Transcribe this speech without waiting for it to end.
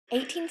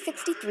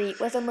1863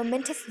 was a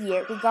momentous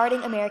year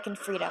regarding American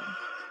freedom.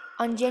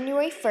 On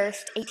January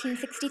 1st,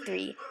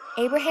 1863,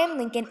 Abraham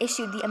Lincoln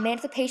issued the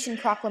Emancipation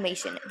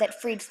Proclamation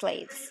that freed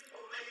slaves.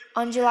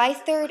 On July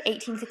 3rd,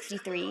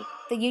 1863,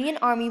 the Union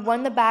Army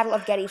won the Battle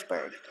of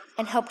Gettysburg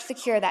and helped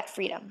secure that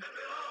freedom.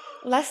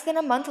 Less than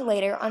a month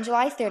later, on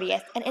July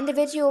 30th, an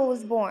individual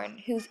was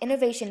born whose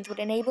innovations would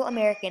enable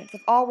Americans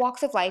of all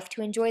walks of life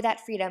to enjoy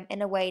that freedom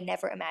in a way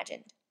never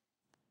imagined.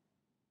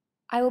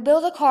 I will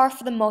build a car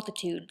for the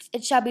multitudes.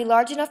 It shall be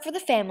large enough for the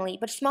family,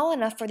 but small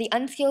enough for the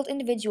unskilled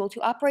individual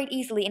to operate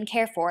easily and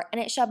care for, and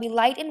it shall be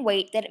light in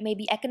weight that it may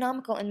be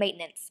economical in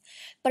maintenance.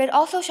 But it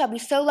also shall be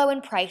so low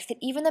in price that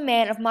even the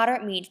man of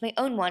moderate means may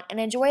own one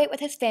and enjoy it with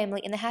his family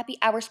in the happy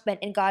hours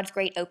spent in God's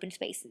great open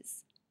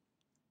spaces.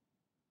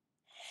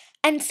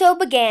 And so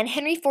began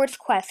Henry Ford's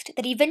quest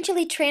that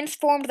eventually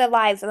transformed the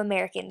lives of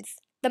Americans.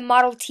 The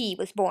Model T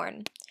was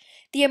born.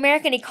 The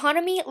American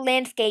economy,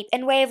 landscape,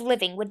 and way of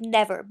living would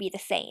never be the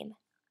same.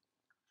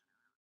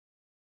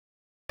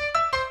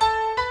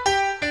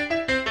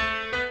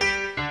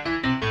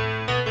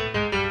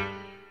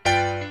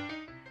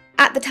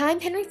 At the time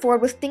Henry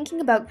Ford was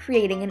thinking about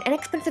creating an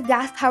inexpensive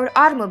gas-powered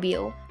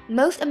automobile,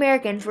 most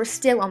Americans were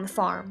still on the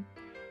farm.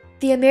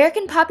 The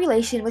American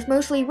population was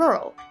mostly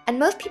rural, and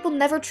most people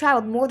never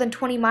traveled more than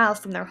 20 miles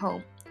from their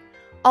home.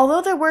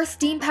 Although there were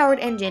steam-powered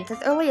engines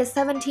as early as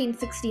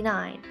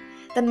 1769,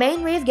 the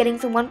main way of getting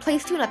from one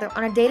place to another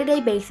on a day-to-day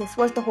basis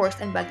was the horse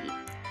and buggy.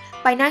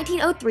 By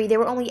 1903, there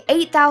were only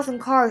 8,000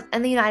 cars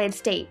in the United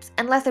States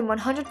and less than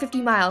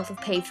 150 miles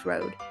of paved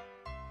road.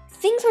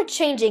 Things were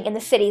changing in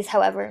the cities,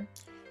 however.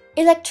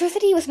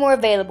 Electricity was more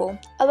available,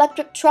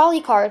 electric trolley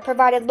cars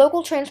provided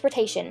local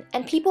transportation,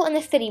 and people in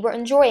the city were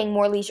enjoying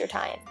more leisure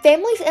time.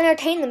 Families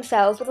entertained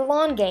themselves with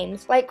lawn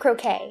games like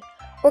croquet,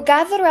 or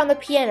gathered around the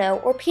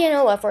piano or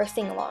pianola for a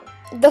sing-along.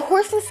 The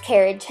horseless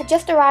carriage had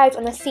just arrived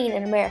on the scene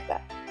in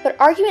America, but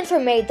arguments were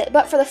made that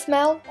but for the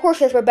smell,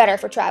 horses were better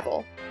for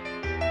travel.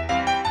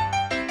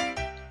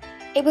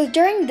 It was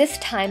during this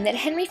time that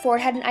Henry Ford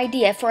had an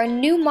idea for a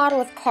new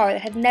model of car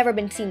that had never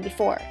been seen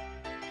before.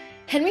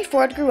 Henry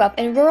Ford grew up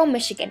in rural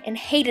Michigan and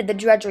hated the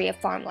drudgery of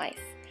farm life.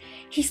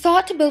 He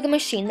sought to build a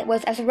machine that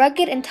was as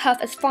rugged and tough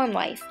as farm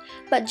life,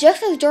 but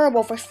just as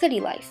durable for city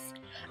life.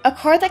 A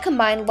car that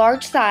combined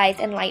large size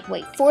and light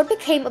weight. Ford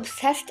became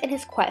obsessed in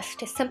his quest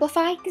to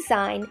simplify,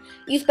 design,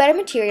 use better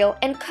material,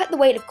 and cut the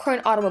weight of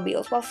current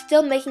automobiles while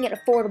still making it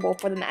affordable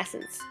for the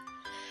masses.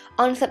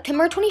 On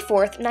September 24,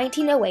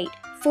 1908,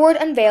 Ford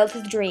unveiled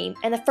his dream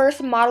and the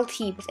first Model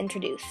T was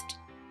introduced.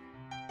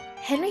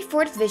 Henry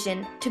Ford's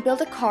vision to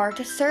build a car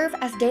to serve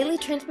as daily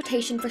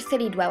transportation for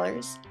city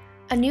dwellers,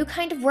 a new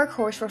kind of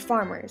workhorse for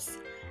farmers,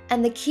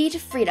 and the key to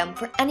freedom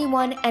for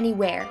anyone,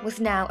 anywhere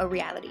was now a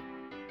reality.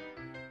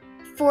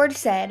 Ford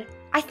said,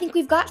 "I think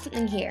we've got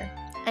something here,"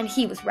 and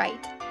he was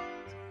right.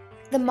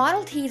 The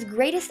Model T's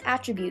greatest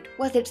attribute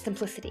was its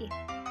simplicity.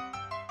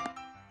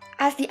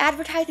 As the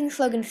advertising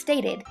slogan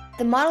stated,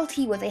 the Model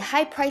T was a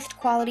high-priced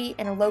quality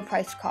and a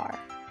low-priced car.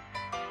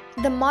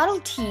 The Model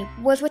T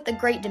was with a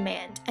great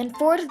demand, and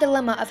Ford's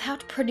dilemma of how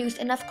to produce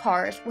enough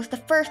cars was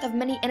the first of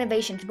many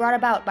innovations brought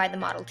about by the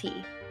Model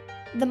T.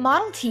 The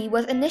Model T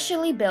was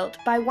initially built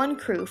by one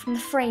crew from the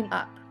frame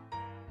up.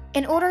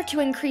 In order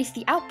to increase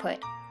the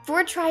output,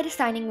 Ford tried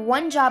assigning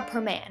one job per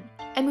man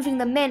and moving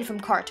the men from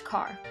car to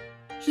car.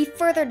 He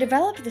further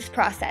developed this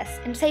process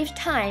and saved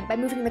time by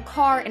moving the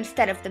car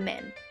instead of the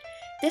men.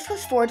 This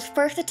was Ford's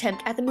first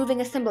attempt at the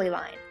moving assembly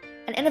line,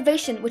 an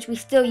innovation which we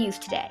still use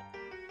today.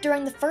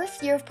 During the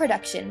first year of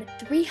production,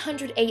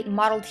 308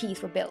 Model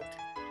Ts were built.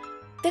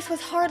 This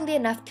was hardly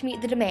enough to meet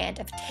the demand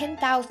of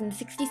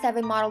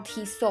 10,067 Model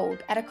Ts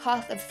sold at a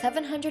cost of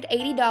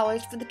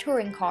 $780 for the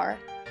touring car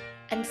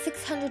and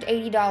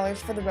 $680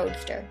 for the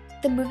Roadster.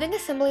 The moving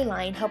assembly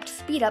line helped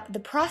speed up the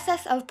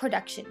process of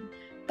production,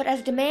 but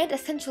as demand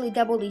essentially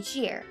doubled each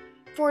year,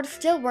 Ford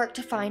still worked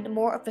to find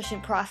more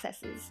efficient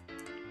processes.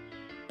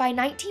 By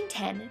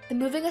 1910, the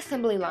moving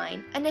assembly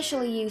line,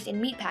 initially used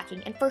in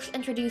meatpacking and first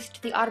introduced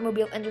to the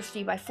automobile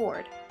industry by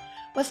Ford,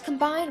 was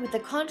combined with the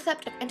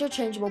concept of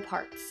interchangeable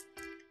parts.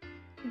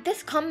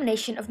 This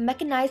combination of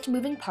mechanized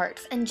moving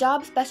parts and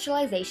job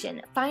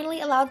specialization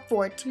finally allowed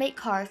Ford to make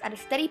cars at a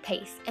steady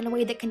pace in a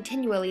way that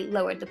continually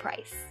lowered the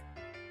price.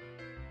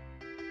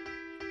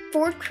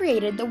 Ford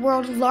created the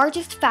world's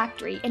largest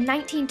factory in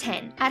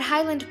 1910 at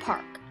Highland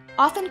Park,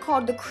 often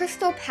called the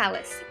Crystal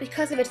Palace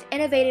because of its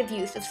innovative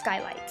use of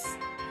skylights.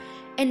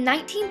 In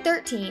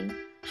 1913,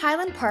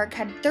 Highland Park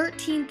had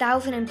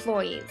 13,000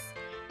 employees,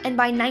 and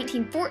by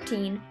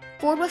 1914,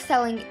 Ford was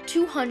selling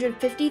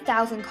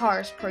 250,000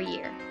 cars per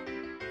year.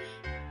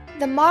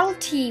 The Model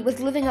T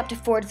was living up to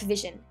Ford's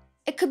vision.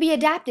 It could be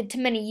adapted to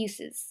many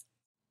uses,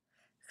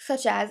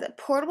 such as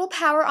portable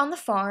power on the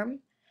farm,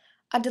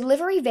 a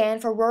delivery van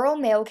for rural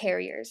mail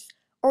carriers,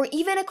 or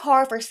even a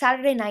car for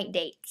Saturday night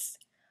dates.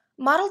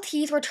 Model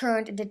Ts were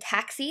turned into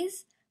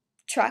taxis,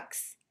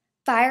 trucks,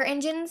 fire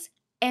engines,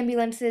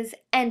 ambulances,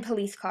 and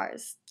police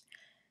cars.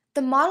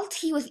 The Model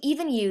T was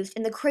even used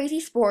in the crazy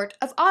sport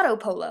of auto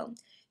polo,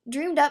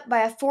 Dreamed up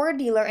by a Ford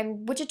dealer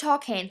in Wichita,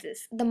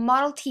 Kansas, the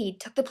Model T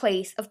took the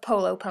place of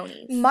polo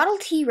ponies. Model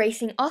T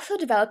racing also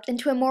developed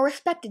into a more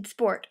respected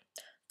sport.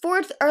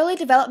 Ford's early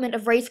development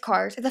of race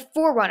cars is a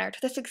forerunner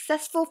to the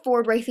successful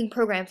Ford racing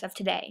programs of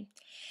today.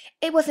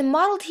 It was in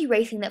Model T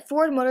racing that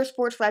Ford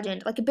Motorsports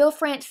legends like Bill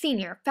France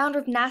Sr., founder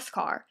of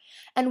NASCAR,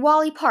 and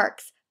Wally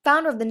Parks,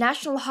 founder of the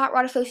National Hot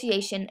Rod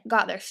Association,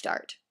 got their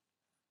start.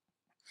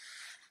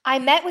 I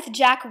met with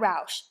Jack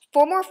Roush,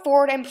 former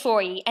Ford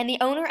employee and the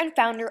owner and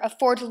founder of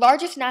Ford's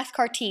largest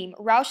NASCAR team,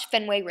 Roush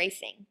Fenway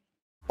Racing.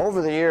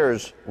 Over the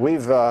years,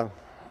 we've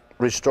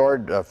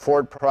restored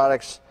Ford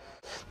products.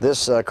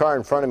 This car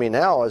in front of me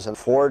now is a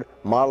Ford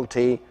Model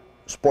T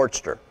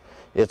Sportster.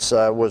 It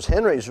was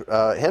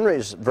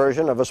Henry's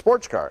version of a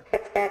sports car.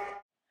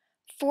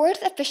 Ford's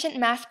efficient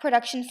mass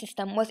production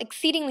system was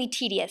exceedingly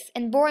tedious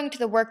and boring to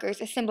the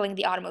workers assembling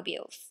the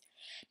automobiles.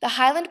 The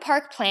Highland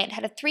Park plant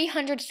had a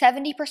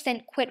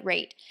 370% quit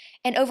rate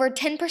and over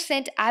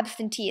 10%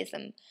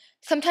 absenteeism,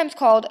 sometimes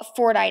called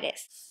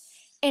Forditis.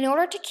 In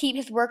order to keep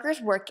his workers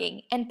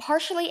working, and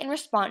partially in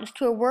response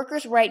to a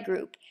workers' right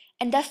group,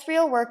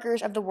 Industrial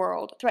Workers of the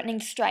World, threatening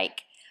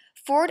strike,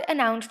 Ford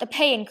announced a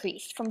pay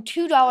increase from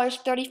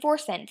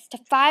 $2.34 to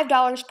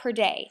 $5 per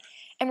day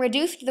and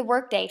reduced the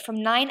workday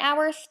from 9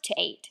 hours to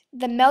 8.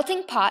 The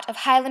melting pot of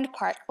Highland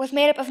Park was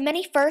made up of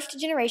many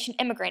first-generation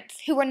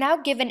immigrants who were now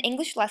given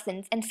English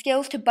lessons and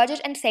skills to budget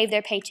and save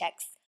their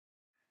paychecks.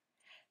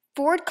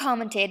 Ford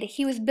commented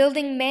he was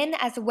building men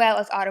as well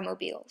as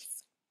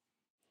automobiles.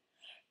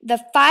 The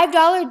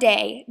 $5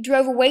 day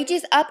drove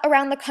wages up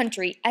around the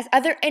country as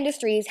other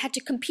industries had to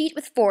compete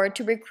with Ford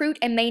to recruit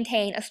and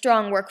maintain a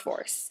strong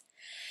workforce.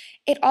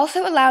 It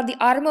also allowed the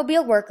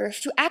automobile workers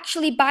to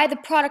actually buy the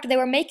product they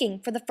were making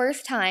for the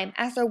first time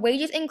as their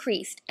wages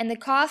increased and the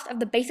cost of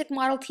the basic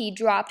Model T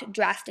dropped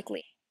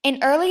drastically.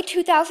 In early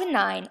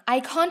 2009,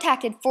 I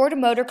contacted Ford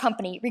Motor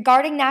Company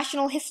regarding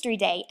National History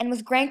Day and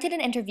was granted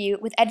an interview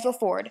with Edsel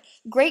Ford,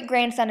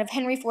 great-grandson of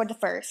Henry Ford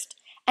I,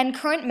 and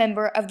current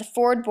member of the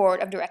Ford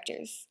Board of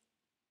Directors.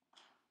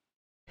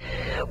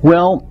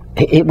 Well,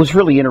 it was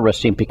really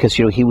interesting because,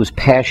 he was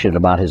passionate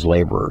about his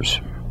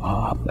laborers.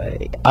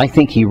 I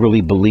think he really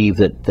believed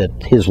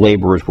that his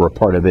laborers were a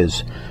part of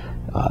his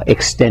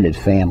extended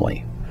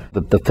family.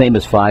 The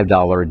famous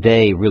 $5 a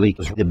day really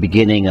was the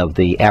beginning of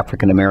the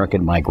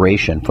African-American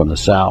migration from the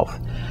South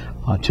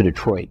to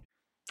Detroit.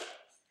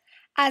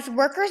 As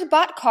workers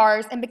bought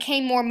cars and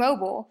became more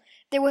mobile,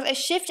 there was a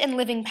shift in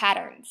living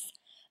patterns.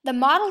 The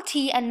Model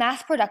T and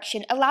mass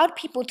production allowed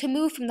people to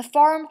move from the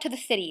farm to the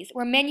cities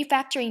where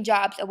manufacturing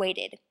jobs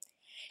awaited.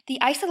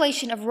 The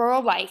isolation of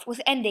rural life was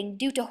ending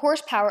due to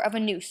horsepower of a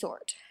new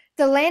sort.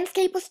 The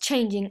landscape was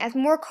changing as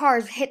more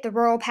cars hit the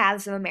rural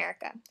paths of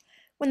America.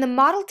 When the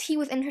Model T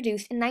was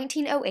introduced in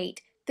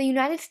 1908, the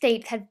United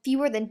States had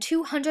fewer than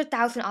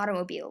 200,000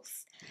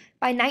 automobiles.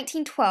 By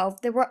 1912,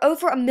 there were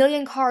over 1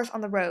 million cars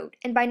on the road,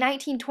 and by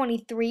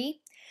 1923,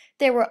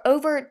 there were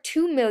over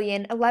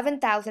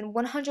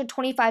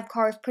 2,011,125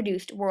 cars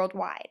produced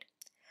worldwide.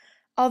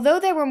 Although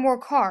there were more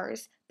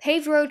cars,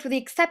 paved roads were the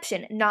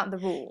exception, not the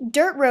rule.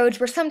 Dirt roads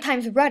were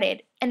sometimes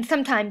rutted and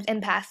sometimes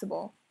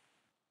impassable.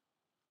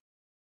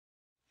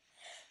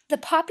 The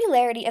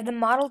popularity of the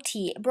Model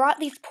T brought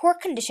these poor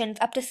conditions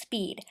up to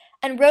speed,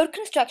 and road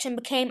construction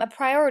became a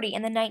priority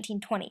in the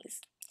 1920s.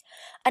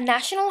 A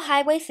national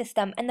highway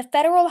system and the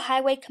Federal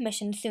Highway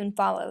Commission soon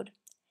followed.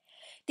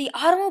 The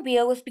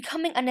automobile was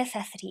becoming a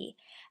necessity,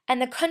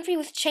 and the country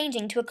was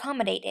changing to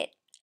accommodate it.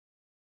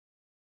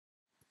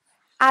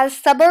 As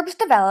suburbs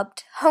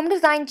developed, home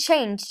design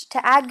changed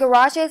to add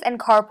garages and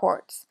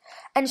carports,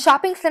 and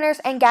shopping centers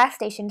and gas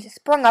stations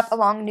sprung up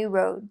along new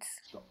roads.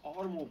 The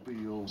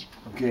automobile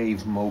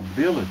gave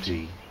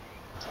mobility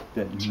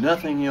that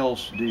nothing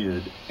else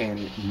did, and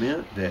it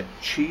meant that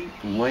cheap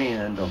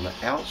land on the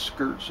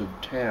outskirts of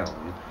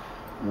town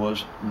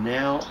was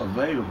now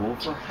available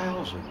for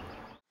housing.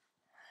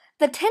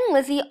 The Tin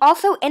Lizzie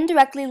also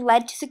indirectly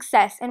led to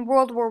success in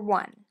World War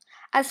I,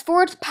 as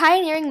Ford's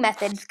pioneering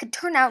methods could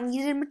turn out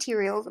needed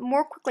materials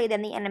more quickly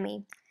than the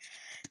enemy.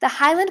 The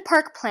Highland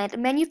Park plant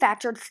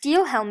manufactured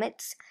steel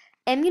helmets,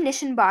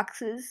 ammunition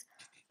boxes,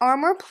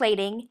 armor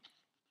plating,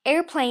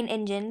 airplane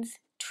engines,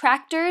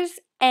 tractors,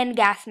 and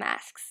gas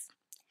masks.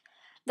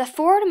 The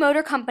Ford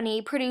Motor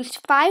Company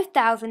produced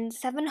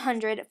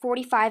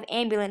 5,745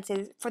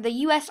 ambulances for the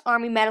U.S.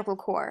 Army Medical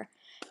Corps,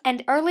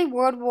 and early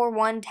World War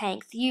I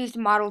tanks used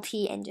Model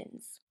T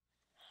engines.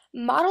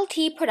 Model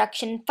T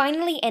production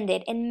finally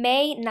ended in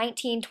May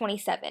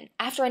 1927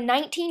 after a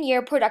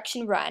 19-year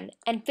production run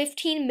and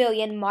 15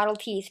 million Model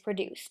Ts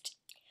produced.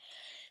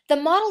 The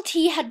Model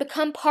T had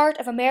become part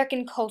of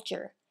American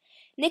culture.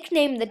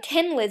 Nicknamed the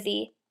Tin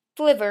Lizzie,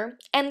 Flivver,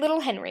 and Little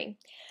Henry,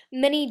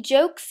 many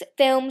jokes,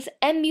 films,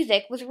 and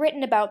music was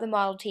written about the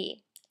Model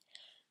T.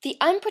 The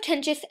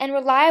unpretentious and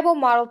reliable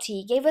Model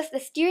T gave us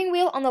the steering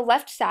wheel on the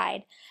left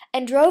side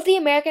and drove the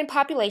American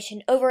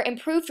population over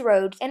improved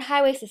roads and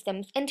highway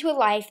systems into a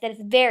life that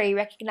is very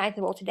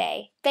recognizable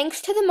today.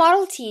 Thanks to the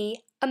Model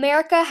T,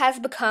 America has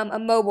become a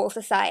mobile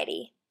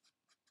society.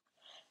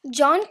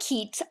 John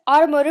Keats,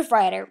 automotive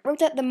writer, wrote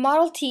that the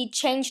Model T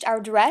changed our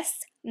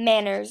dress,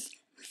 manners,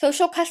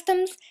 social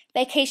customs,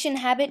 vacation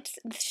habits,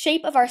 the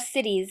shape of our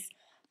cities,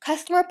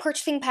 customer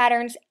purchasing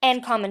patterns,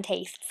 and common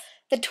tastes.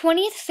 The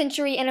 20th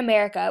century in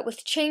America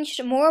was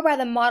changed more by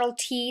the Model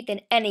T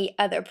than any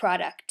other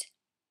product.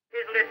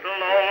 His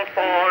little old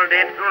Ford,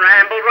 it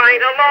rambled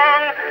right along.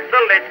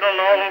 The little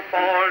old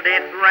Ford,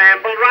 it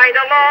rambled right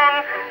along.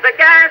 The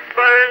gas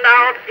burned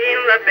out in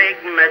the big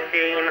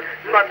machine,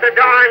 but the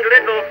darned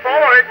little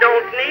Ford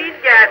don't need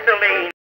gasoline.